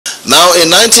Now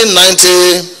in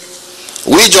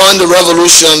 1990, we joined the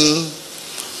revolution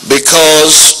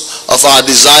because of our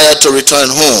desire to return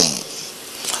home.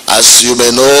 As you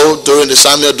may know, during the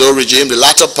Samuel Doe regime, the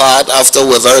latter part, after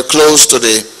we're very close to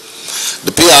the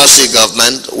TRC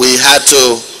government, we had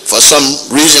to, for some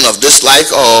reason of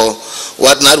dislike or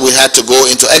whatnot, we had to go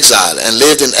into exile and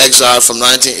lived in exile from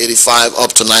 1985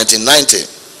 up to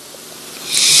 1990.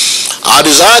 Our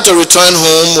desire to return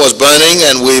home was burning,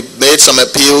 and we made some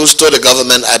appeals to the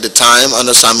government at the time under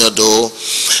Samuel Doe,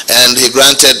 and he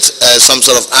granted some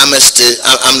sort of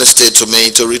amnesty to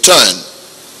me to return.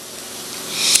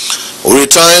 We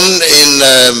returned in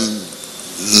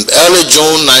early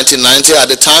June 1990. At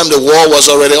the time, the war was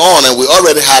already on, and we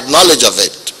already had knowledge of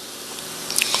it.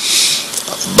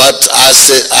 But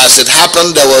as it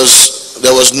happened, there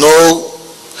was no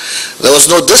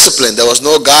discipline, there was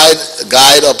no guide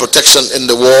or protection in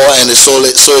the war, and so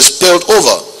it spilled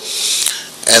over,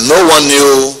 and no one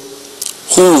knew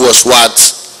who was what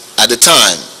at the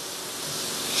time.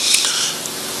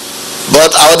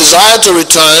 But our desire to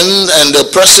return and the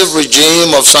oppressive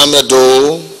regime of Samuel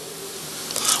Doe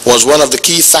was one of the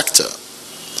key factors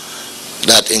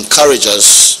that encouraged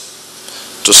us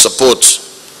to support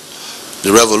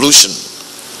the revolution.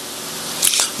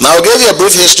 Now, I'll give you a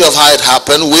brief history of how it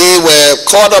happened. We were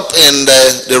caught up in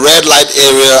the red light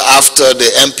area after the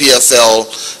NPFL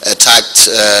attacked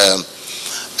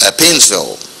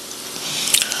Painesville.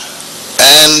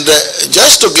 And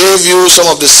just to give you some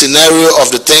of the scenario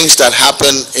of the things that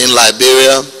happened in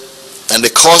Liberia and the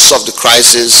cause of the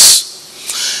crisis,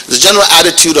 the general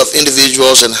attitude of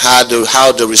individuals and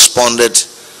how they responded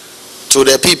to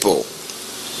their people.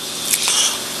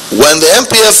 When the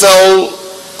NPFL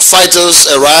fighters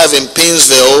arrive in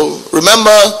Painesville,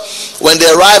 remember, when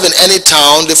they arrive in any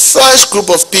town, the first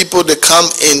group of people they come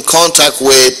in contact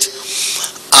with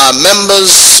are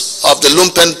members of the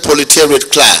lumpen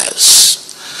proletariat class.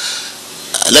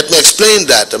 Let me explain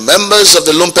that. The members of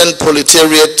the lumpen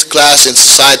proletariat class in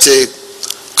society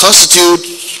constitute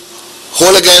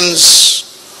hooligans,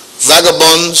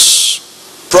 vagabonds,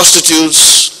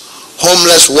 prostitutes,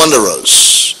 homeless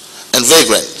wanderers, and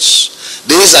vagrants.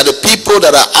 These are the people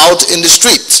that are out in the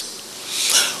street.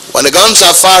 When the guns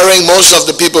are firing, most of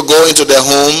the people go into their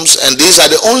homes, and these are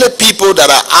the only people that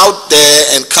are out there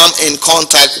and come in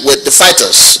contact with the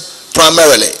fighters,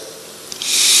 primarily.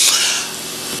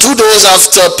 2 days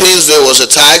after Painesville was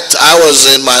attacked, I was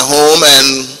in my home,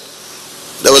 and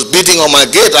there was beating on my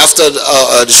gate. After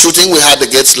the shooting, we had the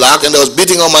gates locked, and there was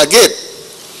beating on my gate.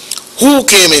 Who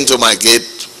came into my gate?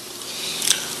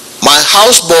 My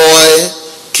houseboy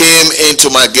came into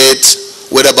my gate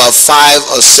with about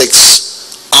 5 or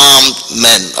 6 armed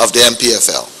men of the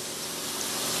NPFL.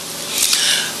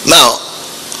 Now,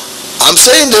 I'm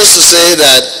saying this to say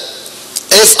that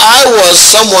if I was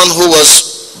someone who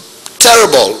was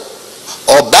terrible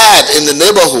or bad in the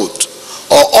neighborhood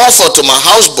or awful to my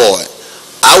houseboy,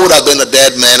 I would have been a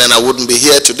dead man and I wouldn't be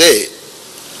here today.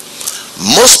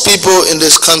 Most people in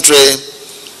this country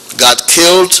got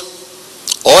killed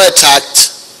or attacked,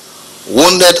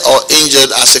 wounded or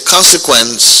injured as a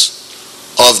consequence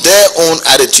of their own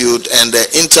attitude and their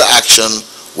interaction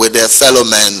with their fellow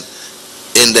men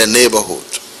in their neighborhood.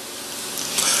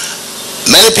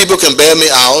 Many people can bear me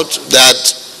out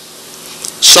that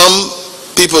some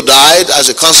people died as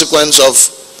a consequence of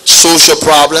social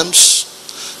problems.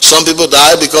 Some people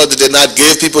died because they did not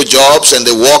give people jobs and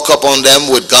they walk up on them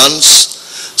with guns.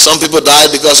 Some people died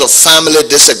because of family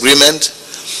disagreement,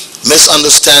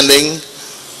 misunderstanding,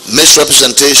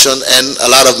 misrepresentation, and a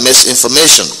lot of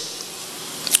misinformation.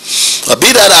 But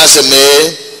be that as it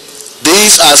may,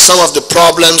 these are some of the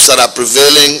problems that are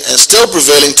prevailing and still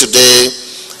prevailing today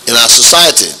in our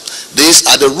society. These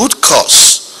are the root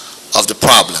cause of the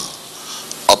problem: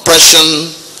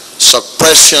 oppression,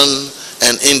 suppression,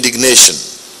 and indignation.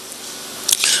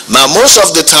 Now, most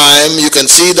of the time, you can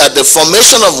see that the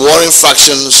formation of warring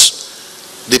factions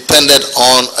depended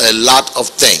on a lot of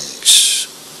things.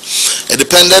 It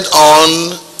depended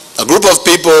on a group of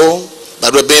people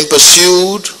that were being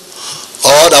pursued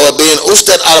or that were being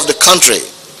ousted out of the country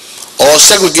or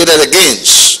segregated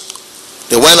against.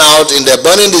 They went out in their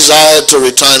burning desire to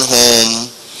return home.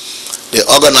 They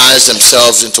organized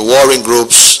themselves into warring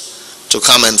groups to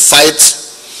come and fight,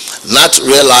 not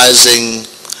realizing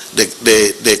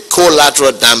the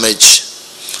collateral damage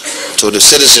to the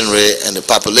citizenry and the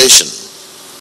population.